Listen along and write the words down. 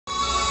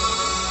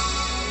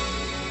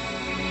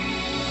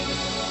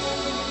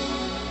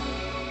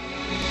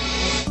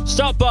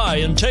Stop by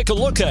and take a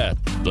look at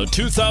the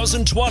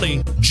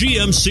 2020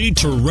 GMC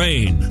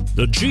Terrain.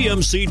 The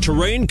GMC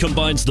Terrain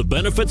combines the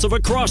benefits of a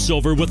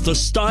crossover with the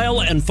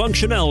style and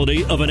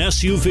functionality of an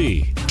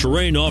SUV.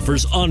 Terrain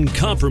offers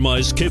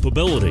uncompromised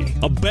capability,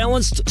 a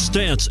balanced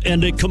stance,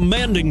 and a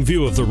commanding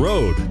view of the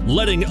road,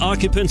 letting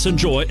occupants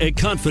enjoy a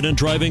confident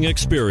driving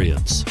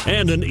experience.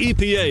 And an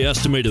EPA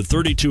estimated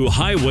 32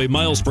 highway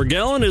miles per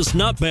gallon is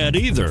not bad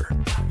either,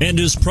 and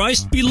is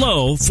priced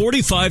below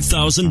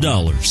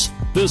 $45,000.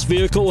 This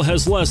vehicle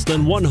has less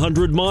than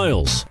 100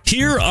 miles.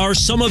 Here are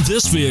some of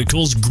this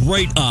vehicle's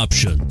great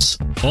options: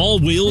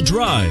 all-wheel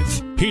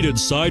drive, heated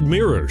side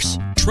mirrors,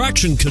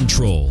 traction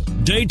control,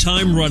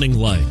 daytime running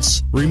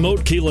lights,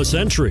 remote keyless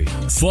entry,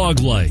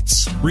 fog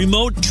lights,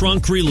 remote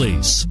trunk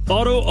release,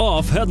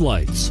 auto-off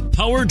headlights,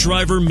 power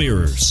driver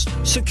mirrors,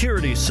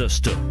 security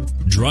system.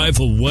 Drive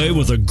away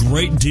with a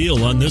great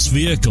deal on this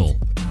vehicle.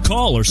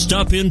 Call or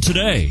stop in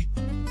today.